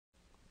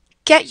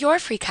Get your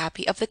free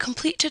copy of the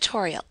complete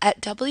tutorial at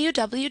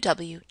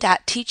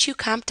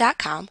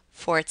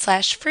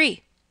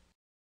www.teachucomp.com/free.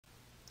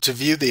 To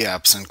view the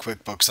apps in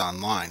QuickBooks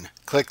Online,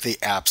 click the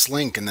Apps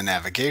link in the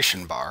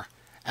navigation bar,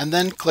 and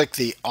then click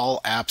the All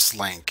Apps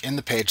link in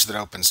the page that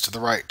opens to the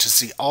right to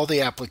see all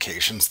the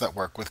applications that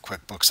work with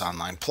QuickBooks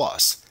Online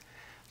Plus.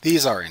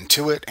 These are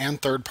Intuit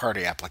and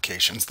third-party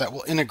applications that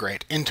will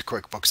integrate into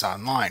QuickBooks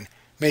Online,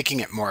 making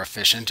it more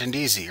efficient and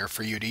easier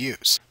for you to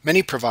use.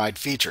 Many provide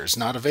features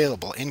not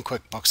available in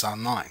QuickBooks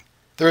Online.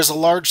 There is a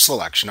large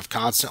selection of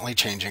constantly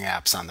changing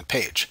apps on the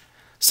page.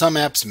 Some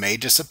apps may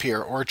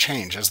disappear or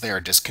change as they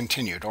are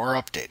discontinued or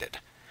updated.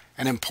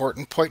 An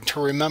important point to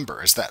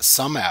remember is that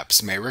some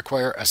apps may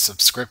require a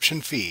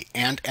subscription fee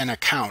and an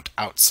account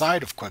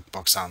outside of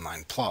QuickBooks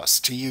Online Plus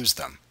to use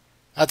them.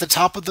 At the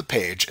top of the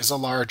page is a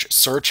large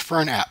Search for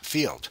an App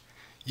field.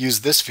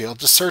 Use this field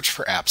to search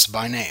for apps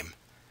by name.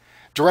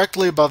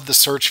 Directly above the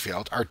search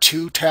field are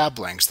two tab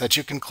links that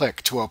you can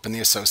click to open the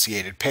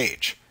associated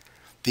page.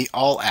 The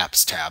All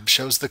Apps tab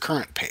shows the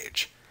current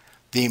page.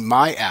 The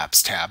My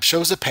Apps tab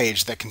shows a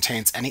page that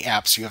contains any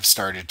apps you have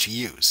started to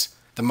use.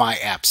 The My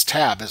Apps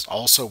tab is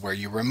also where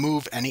you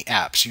remove any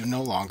apps you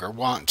no longer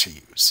want to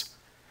use.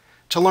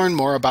 To learn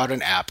more about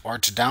an app or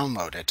to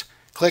download it,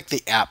 click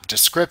the App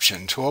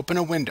Description to open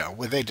a window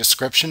with a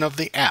description of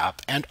the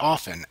app and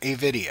often a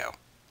video.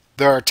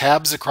 There are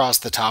tabs across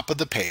the top of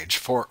the page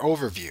for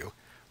Overview,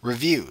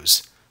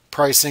 Reviews,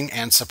 Pricing,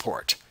 and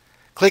Support.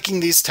 Clicking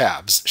these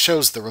tabs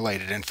shows the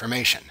related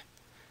information.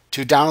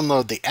 To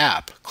download the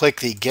app, click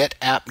the Get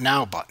App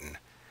Now button.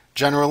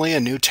 Generally, a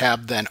new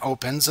tab then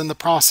opens and the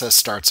process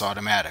starts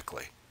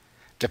automatically.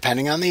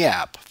 Depending on the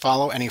app,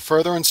 follow any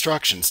further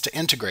instructions to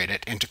integrate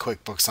it into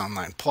QuickBooks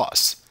Online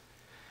Plus.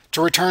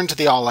 To return to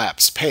the All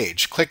Apps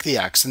page, click the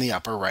X in the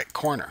upper right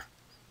corner.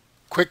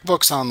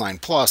 QuickBooks Online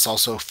Plus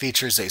also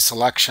features a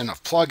selection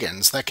of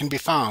plugins that can be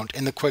found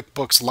in the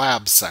QuickBooks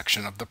Labs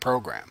section of the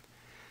program.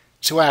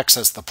 To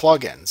access the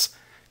plugins,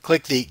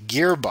 click the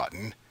Gear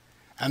button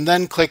and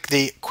then click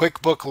the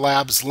QuickBooks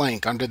Labs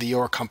link under the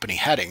Your Company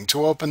heading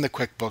to open the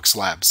QuickBooks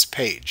Labs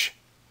page.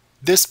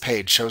 This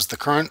page shows the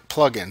current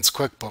plugins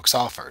QuickBooks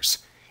offers.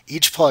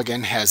 Each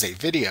plugin has a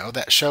video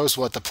that shows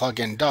what the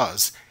plugin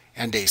does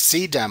and a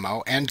See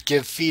Demo and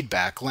Give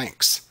Feedback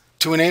links.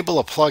 To enable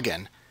a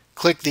plugin,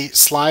 click the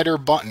slider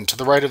button to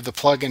the right of the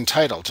plugin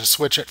title to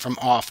switch it from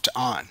off to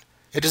on.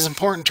 It is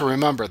important to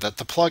remember that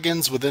the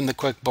plugins within the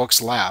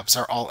QuickBooks Labs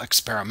are all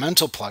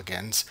experimental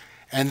plugins,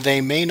 and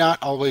they may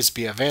not always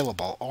be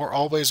available or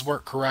always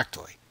work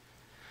correctly.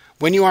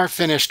 When you are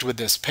finished with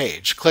this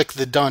page, click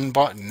the Done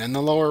button in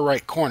the lower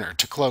right corner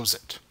to close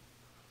it.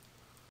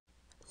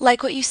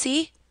 Like what you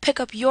see? Pick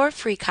up your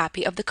free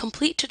copy of the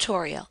complete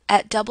tutorial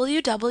at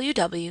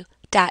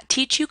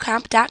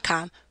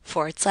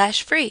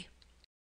www.teachucomp.com/free.